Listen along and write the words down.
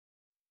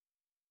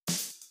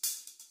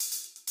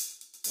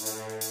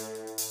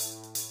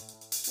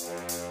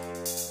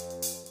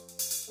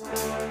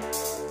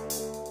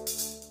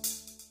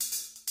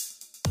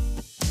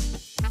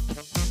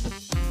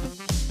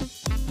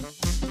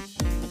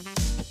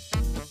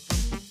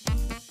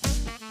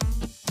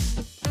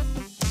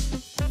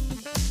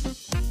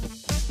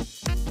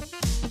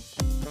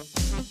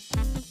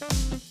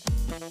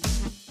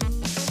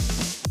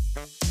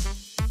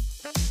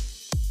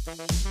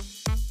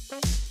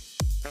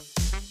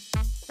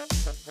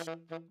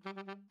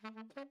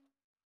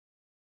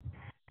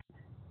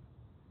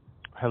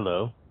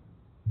Hello.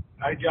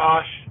 Hi,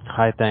 Josh.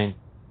 Hi, Thang.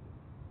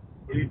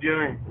 What are you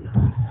doing?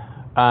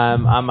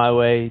 I'm on my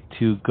way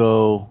to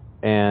go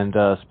and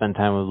spend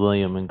time with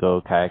William and go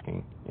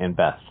kayaking. And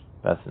Beth.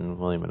 Beth and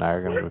William and I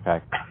are going to go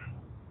kayaking.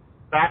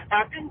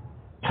 Backpacking?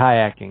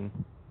 Kayaking.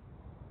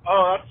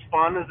 Oh, that's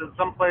fun. Is it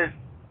someplace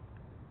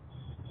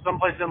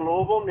in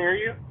Louisville near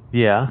you?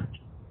 Yeah.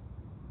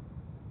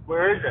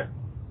 Where is it?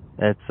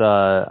 It's,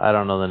 I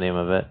don't know the name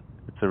of it.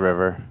 It's a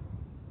river.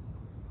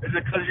 Is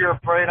it because you're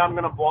afraid I'm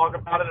going to blog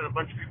about it and a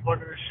bunch of people are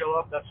going to show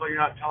up? That's why you're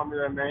not telling me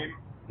their name?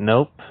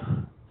 Nope.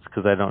 It's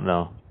because I don't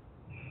know.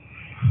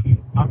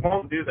 I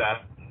won't do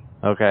that.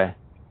 Okay.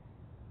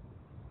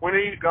 When are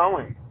you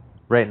going?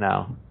 Right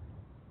now.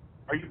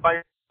 Are you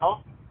by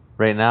yourself?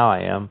 Right now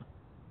I am.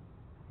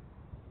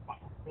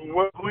 Who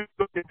are you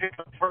going to pick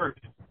up first?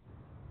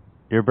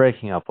 You're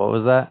breaking up. What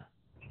was that?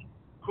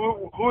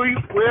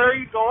 Where are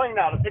you going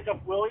now? To pick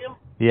up William?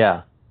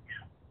 Yeah.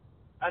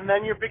 And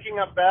then you're picking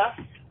up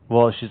Beth?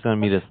 Well, she's going to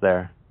meet us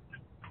there.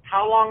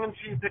 How long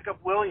until you pick up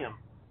William?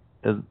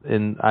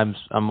 And I'm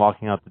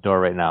walking out the door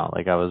right now.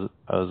 Like I was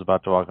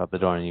about to walk out the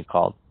door and you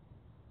called.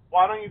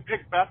 Why don't you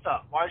pick Beth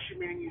up? Why is she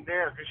meeting you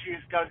there? Because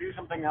she's got to do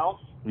something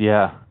else?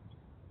 Yeah.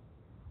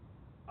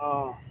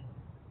 Oh.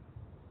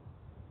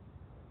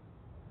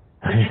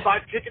 Did you buy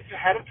tickets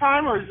ahead of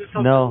time, or is this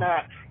something No.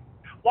 that...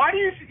 Why do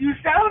you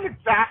sound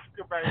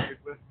exasperated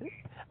with me?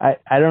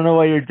 I don't know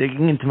why you're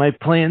digging into my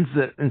plans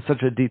in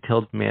such a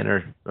detailed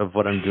manner of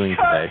what I'm doing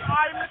today. Because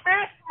I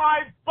miss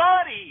my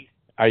buddy.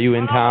 Are you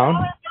in town? I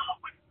want to know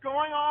what's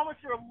going on with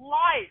your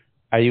life.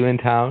 Are you in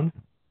town?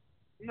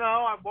 No,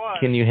 I was.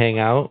 Can you hang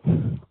out?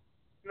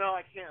 No,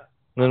 I can't.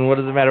 Then what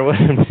does it matter what?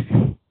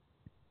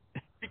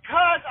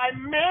 Because I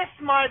miss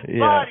my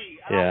buddy.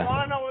 And I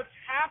want to know what's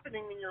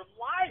happening in your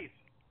life.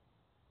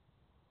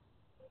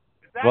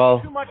 Is that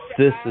too much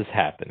to this ask? is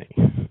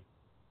happening.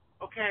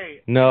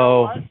 Okay.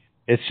 No, You know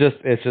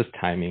it's just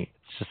timing.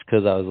 It's just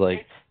because I was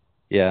like,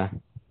 yeah.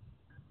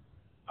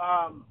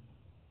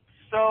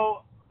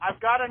 So I've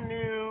got a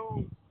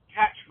new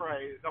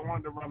catchphrase I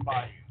wanted to run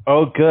by you.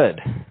 Oh, good.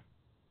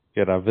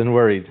 Good. I've been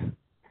worried.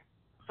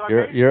 So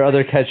Your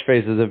other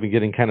catchphrases have been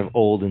getting kind of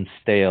old and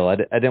stale. I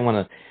didn't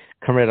want to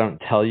come right out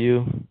and tell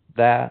you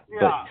that,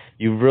 but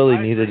you really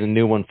needed a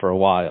new one for a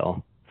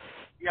while.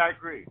 Yeah, I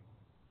agree.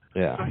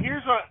 Yeah. So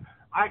here's what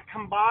I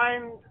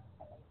combined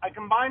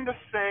a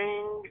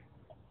saying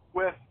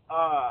with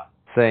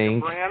saying. a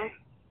brand.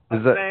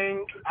 Is that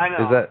saying? I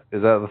know.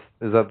 Is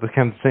that the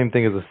kind of same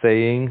thing as a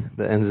saying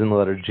that ends in the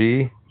letter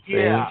G?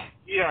 Yeah.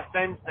 Yeah,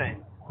 same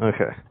thing.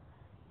 Okay.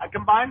 I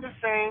combined a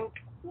saying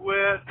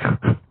with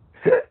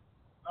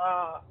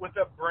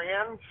a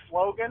brand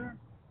slogan.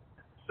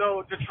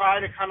 So to try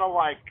to kind of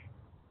like,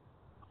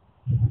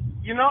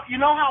 you know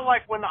how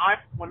like when the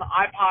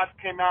iPods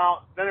came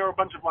out, then there were a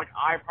bunch of like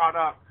i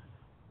products,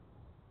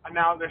 and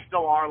now there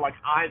still are like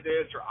i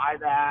this or i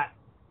that.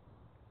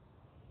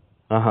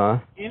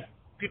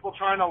 People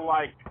trying to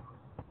like,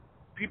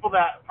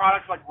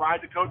 products like ride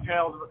the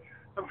coattails.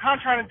 So I'm kind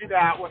of trying to do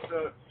that with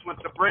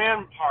the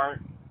brand part,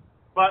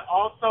 but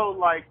also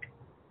like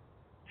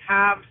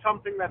have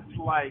something that's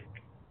like,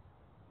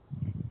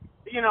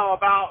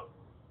 about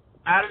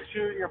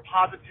attitude, your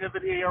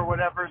positivity or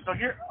whatever. So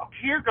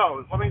here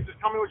goes. Let me just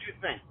tell me what you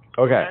think.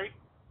 Okay.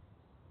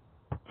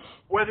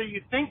 Whether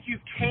you think you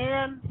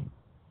can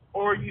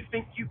or you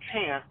think you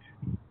can't,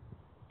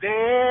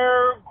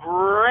 they're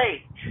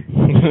great.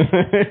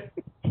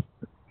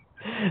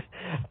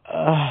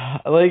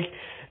 Like,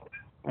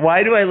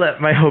 why do I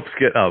let my hopes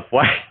get up?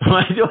 Why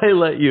do I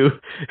let you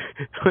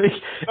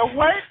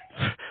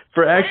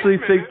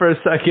think for a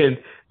second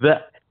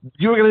that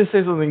you were going to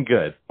say something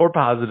good or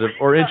positive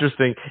or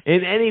interesting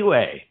in any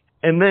way,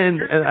 and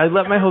then I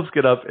let my hopes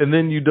get up, and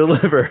then you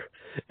deliver.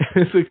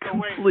 It's a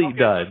complete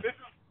dud.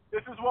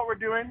 This is what we're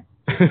doing?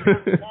 This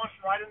is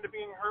launched right into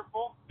being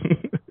hurtful?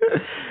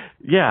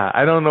 Yeah,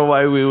 I don't know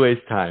why we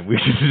waste time. We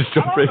should just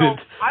jump right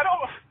into...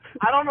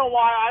 I don't know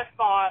why I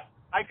thought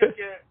I could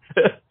get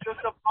just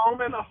a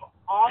moment of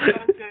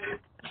authentic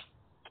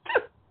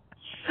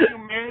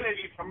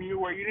humanity from you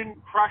where you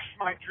didn't crush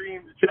my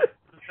dreams just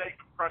for the sake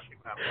of crushing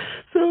them.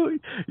 So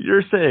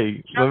you're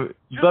saying...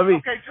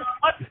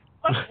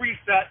 Let's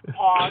reset,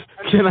 pause,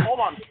 and hold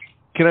on.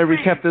 Can I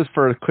recap this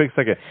for a quick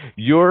second?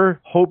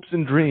 Your hopes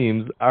and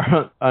dreams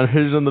are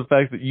unhinged on the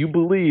fact that you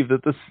believe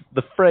that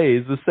the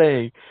phrase, the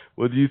saying,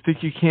 whether you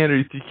think you can or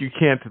you think you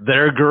can't,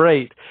 they're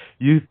great.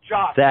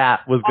 Josh,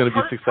 that was going to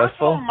be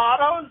successful.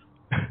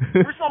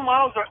 Personal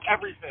mottos are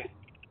everything.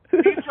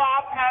 Steve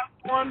Jobs has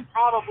one,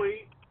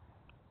 probably.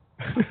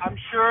 I'm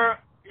sure,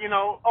 you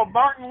know. Oh,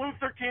 Martin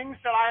Luther King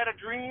said, I had a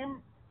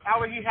dream.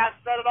 How he has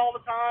said it all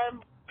the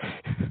time.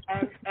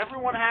 And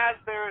everyone has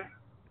their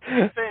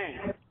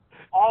thing.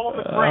 All of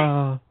the great.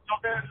 So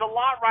there's a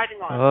lot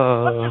riding on it.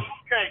 Let's just,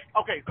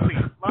 okay,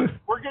 please.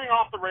 We're getting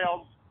off the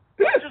rails.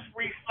 Let's just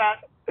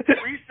reset.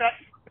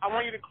 I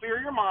want you to clear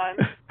your mind.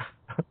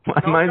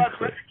 My No mind's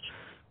judgment.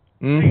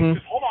 clear. Please,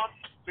 just hold on.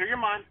 Clear your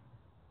mind.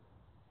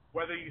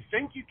 Whether you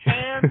think you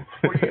can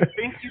or you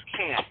think you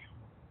can't,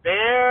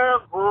 they're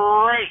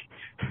great.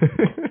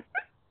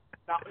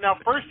 Now,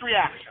 first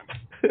reaction.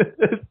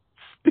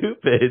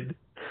 Stupid.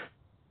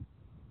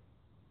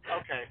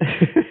 Okay.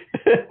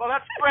 Well,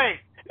 that's great.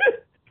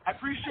 I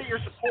appreciate your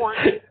support,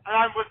 and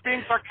I was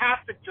being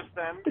sarcastic just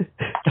then.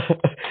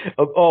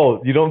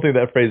 Oh, you don't think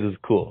that phrase is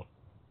cool?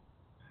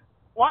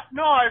 What?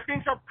 No, I was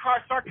being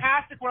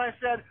sarcastic when I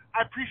said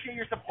I appreciate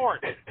your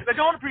support. I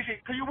don't appreciate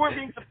it because you weren't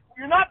being.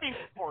 You're not being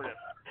supportive.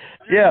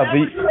 Yeah, but.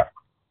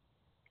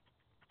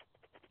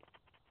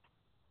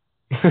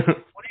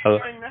 What are you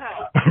doing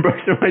now? I'm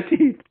brushing my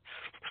teeth.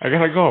 I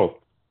gotta go.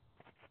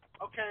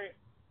 Okay.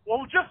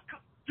 Well, just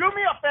do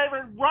me a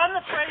favor. Run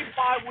the phrase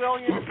by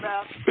William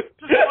Beth.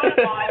 Just run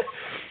it by.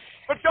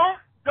 But don't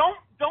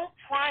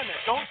prime it.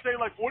 Don't say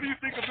like, "What do you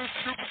think of this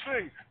stupid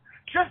thing?"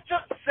 Just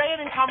say it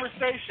in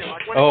conversation.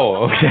 Like when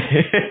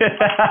okay.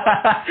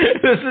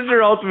 This is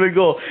your ultimate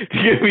goal, to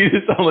get me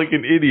to sound like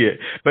an idiot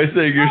by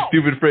saying your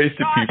stupid phrase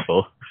to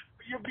people.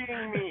 You're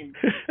being mean.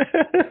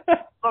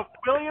 Look,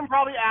 William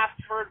probably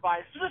asked for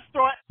advice. So just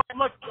throw it.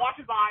 Look, watch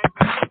his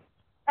eyes.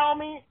 Tell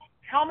me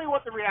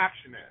what the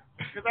reaction is,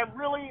 because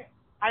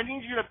I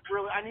need you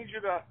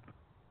to.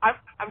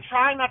 I'm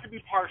trying not to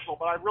be partial,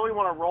 but I really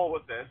want to roll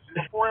with this.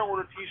 Before I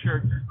order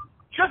T-shirts,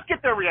 just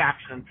get their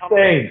reaction. Tell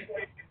me.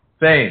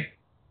 Same.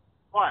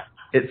 What?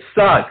 It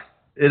sucks.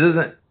 It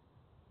isn't.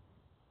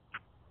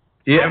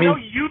 Yeah, I know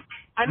you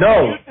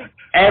think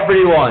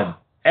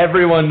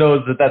everyone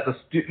knows that that's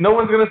no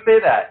one's gonna say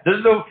that.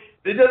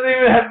 It doesn't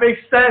even make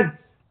sense.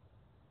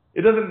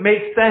 It doesn't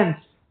make sense.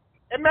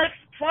 It makes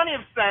plenty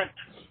of sense.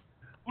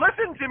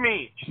 Listen to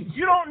me.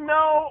 You don't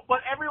know what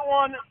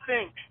everyone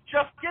thinks.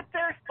 Just get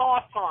their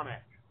thoughts on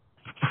it.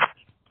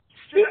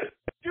 Just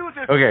do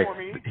this for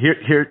me.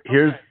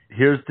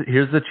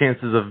 Here's the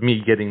chances of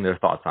me getting their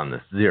thoughts on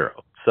this.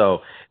 0.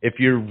 So if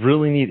you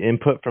really need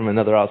input from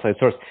another outside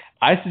source,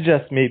 I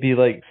suggest maybe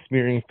like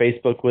smearing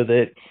Facebook with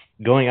it,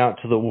 going out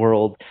to the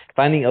world,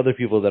 finding other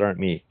people that aren't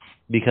me,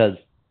 because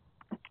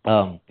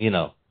I'm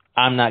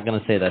not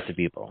gonna say that to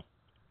people.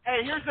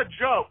 Hey, here's a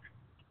joke.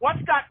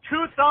 What's got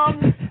 2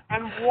 thumbs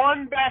and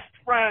 1 best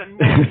friend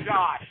named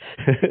Josh?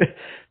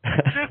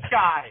 This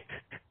guy.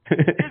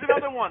 Here's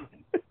another one.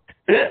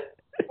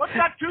 What's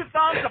got 2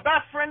 thumbs, a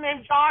best friend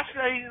named Josh,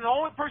 and he's the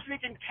only person he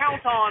can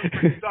count on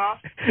for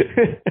stuff?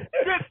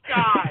 This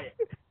guy.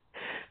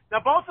 Now,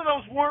 both of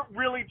those weren't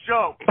really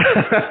jokes. It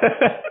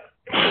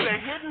was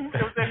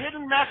a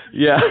hidden message.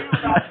 Yeah. To you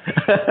about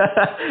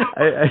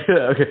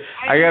okay.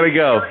 I gotta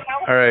go.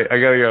 All right, I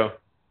gotta go.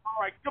 All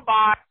right,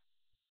 goodbye.